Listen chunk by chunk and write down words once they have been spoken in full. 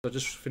I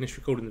just finished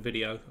recording the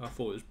video. I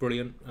thought it was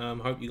brilliant.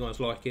 Hope you guys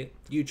like it.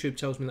 YouTube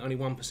tells me that only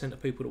 1%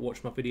 of people that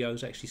watch my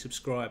videos actually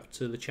subscribe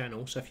to the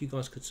channel, so if you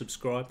guys could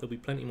subscribe, there'll be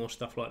plenty more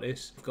stuff like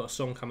this. I've got a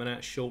song coming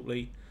out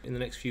shortly in the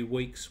next few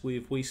weeks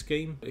with We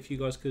Scheme. If you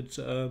guys could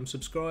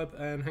subscribe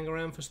and hang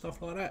around for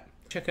stuff like that.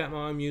 Check out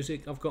my own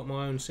music. I've got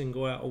my own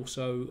single out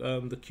also,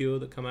 The Cure,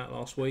 that came out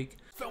last week.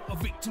 Felt a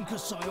victim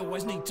cause I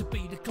always need to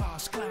be the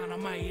class clown. I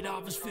made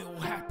others feel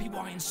happy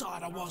while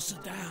inside I was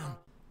so down.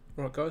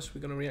 Right guys,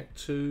 we're going to react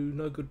to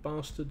No Good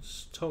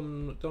Bastards,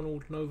 Tom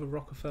MacDonald, Nova,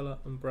 Rockafeller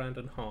and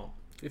Brandon Hart.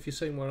 If you've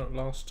seen my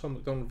last Tom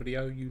MacDonald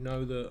video, you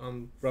know that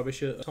I'm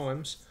rubbish at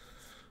times,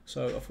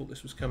 so I thought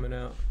this was coming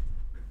out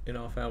in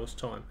half hour's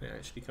time. It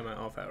actually came out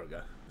half hour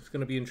ago. It's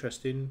going to be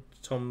interesting.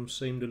 Tom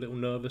seemed a little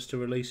nervous to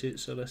release it,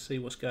 so let's see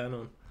what's going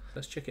on.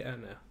 Let's check it out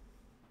now.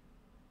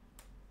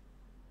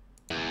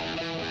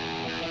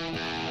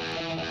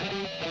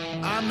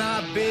 I'm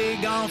not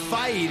big on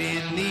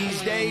fighting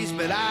these days,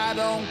 but I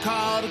don't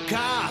call the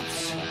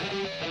cops.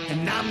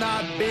 And I'm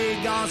not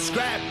big on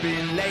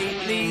scrapping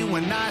lately.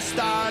 When I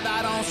start,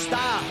 I don't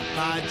stop.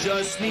 I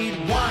just need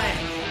one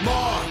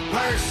more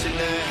person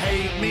to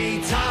hate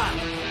me. Talk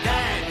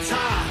that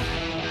talk.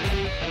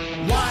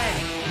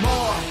 One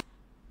more.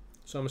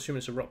 So I'm assuming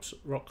it's a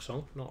rock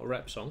song, not a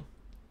rap song.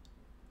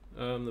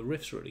 The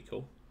riff's really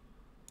cool.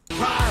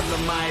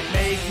 Problem might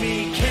make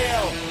me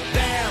kill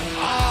them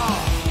all.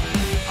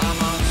 I'm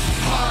a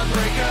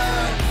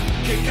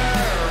heartbreaker, kicker,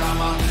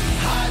 I'm a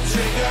hot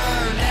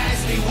trigger,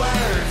 nasty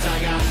words. I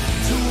got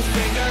 2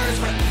 fingers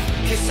for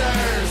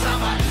kissers.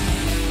 I'm a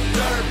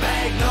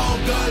dirtbag, no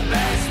good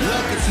bastard.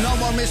 Look, it's no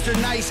more Mr.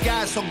 Nice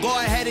Guy, so go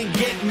ahead and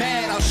get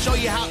mad. I'll show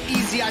you how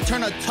easy I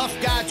turn a tough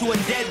guy to a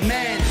dead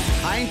man.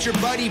 I ain't your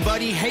buddy,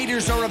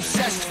 haters are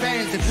obsessed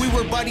fans. If we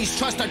were buddies,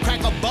 trust I'd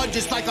crack a bud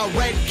just like a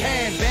red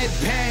can.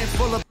 Bedpan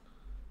full of...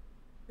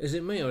 Is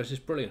it me or is this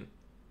brilliant?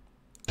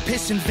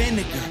 Piss and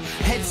vinegar.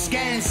 Head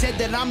scan said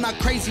that I'm not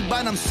crazy,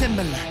 but I'm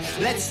similar.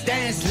 Let's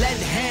dance, lead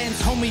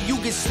hands, homie, you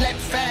get slapped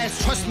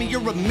fast. Trust me,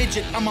 you're a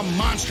midget, I'm a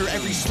monster.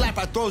 Every slap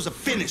I throw's a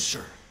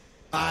finisher.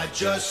 I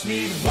just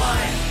need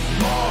one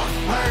more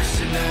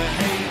person to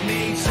hate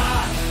me.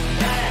 Talk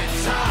that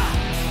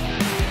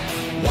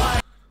talk.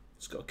 One.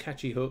 It's got a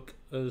catchy hook,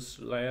 as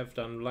they have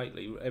done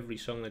lately. Every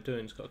song they're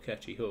doing's got a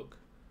catchy hook.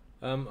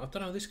 I don't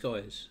know who this guy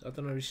is. I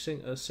don't know if he's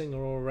a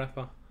singer or a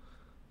rapper.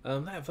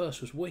 That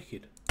verse was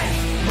wicked.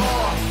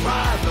 More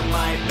problem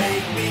might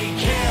make me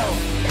kill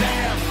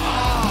them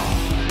all.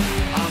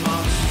 I'm a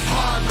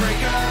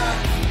heartbreaker,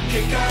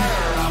 kicker,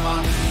 I'm a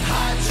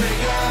hot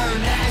trigger,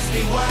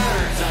 nasty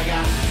words. I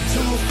got 2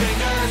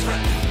 fingers for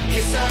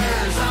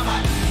kissers. I'm a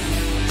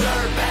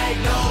dirtbag,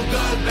 no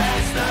good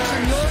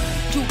bastard.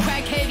 You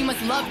crackhead, you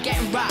must love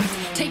getting rocked.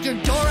 Take your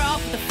door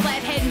off with a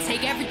flat head and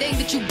take everything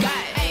that you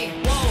got. Hey,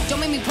 whoa, don't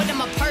make me put in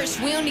my purse.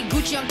 We don't need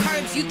Gucci on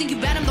curbs. You think you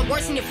bad, I'm the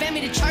worst in your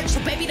family to church, so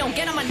baby, don't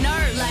get on my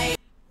nerve. Like,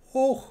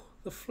 oh,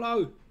 the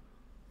flow.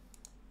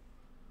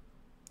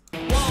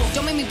 Whoa,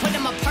 don't make me put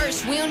in my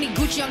purse. We don't need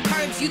Gucci on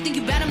curbs. You think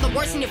you bad, I'm the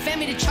worst in your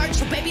family to church,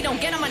 so baby,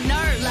 don't get on my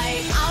nerve.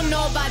 Like, I don't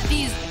know about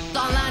these.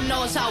 All I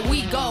know is how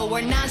we go.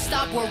 We're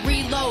non-stop, we're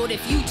reload.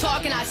 If you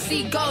talking, I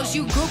see ghosts.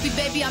 You groupie,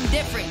 baby, I'm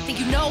different. Think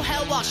you know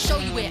hell? Well, I'll show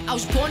you it. I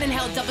was born in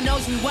hell, double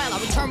knows me well.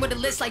 I return with a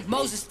list like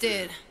Moses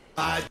did.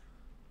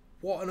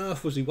 What on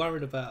earth was he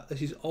worried about?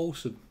 This is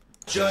awesome.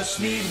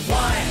 Just need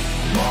one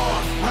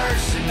more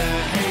person to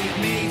hate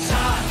me.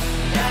 Talk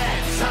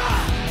that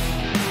talk.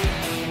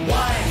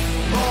 One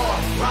more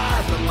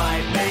problem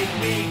might make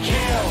me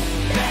kill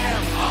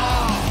them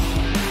all.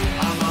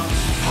 I'm a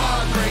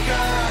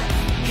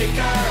heartbreaker,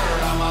 kicker,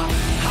 I'm a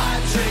hot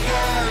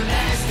trigger,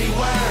 nasty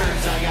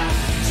words. I got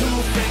 2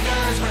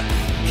 fingers for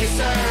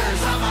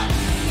kissers. I'm a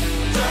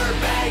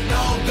dirtbag,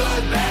 no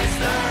good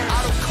bastard.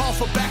 I don't call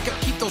for backup,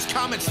 keep those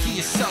comments to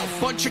yourself.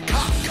 Bunch of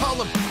cop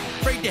color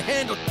afraid to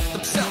handle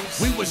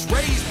themselves. We was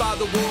raised by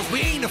the wolves,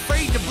 we ain't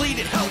afraid to bleed,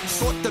 it helps.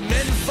 Sort the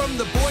men from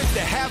the boys, the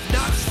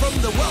have-nots from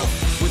the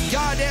wealth. With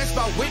God as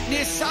my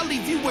witness, I'll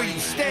leave you where you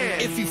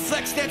stand. If you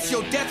flex, that's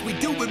your death, we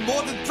doing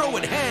more than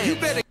throwing hands. You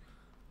better...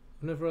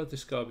 I've never heard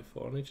this guy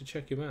before. I need to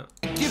check him out.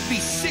 Give me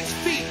 6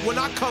 feet when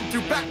I come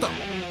through back up.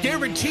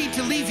 Guaranteed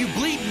to leave you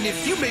bleeding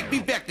if you make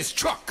me back this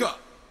truck up.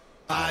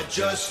 I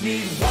just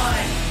need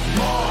one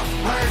more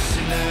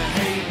person to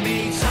hate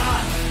me.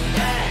 Talk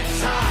that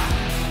talk.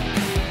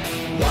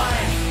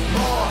 One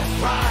more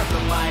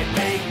problem might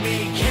make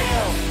me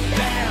kill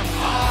them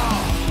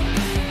all.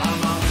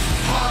 I'm a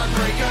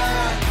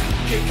heartbreaker,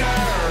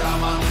 kicker,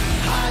 I'm a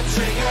hot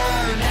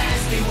trigger,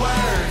 nasty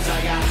words. I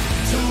got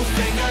 2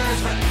 fingers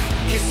for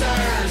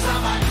kissers.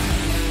 I'm a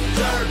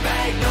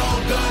dirtbag, no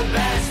good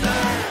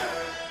bastard.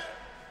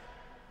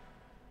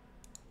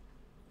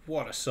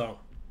 What a song.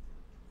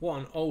 What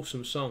an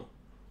awesome song.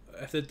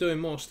 If they're doing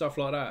more stuff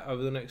like that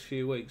over the next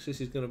few weeks, this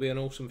is going to be an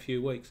awesome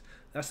few weeks.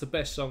 That's the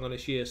best song of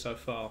this year so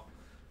far.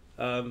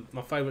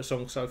 My favourite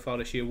song so far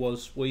this year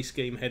was We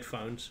Scheme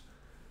Headphones.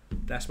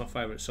 That's my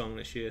favourite song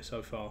this year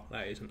so far.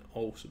 That is an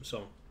awesome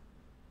song.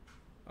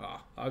 I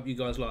hope you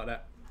guys like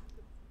that.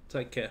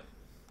 Take care.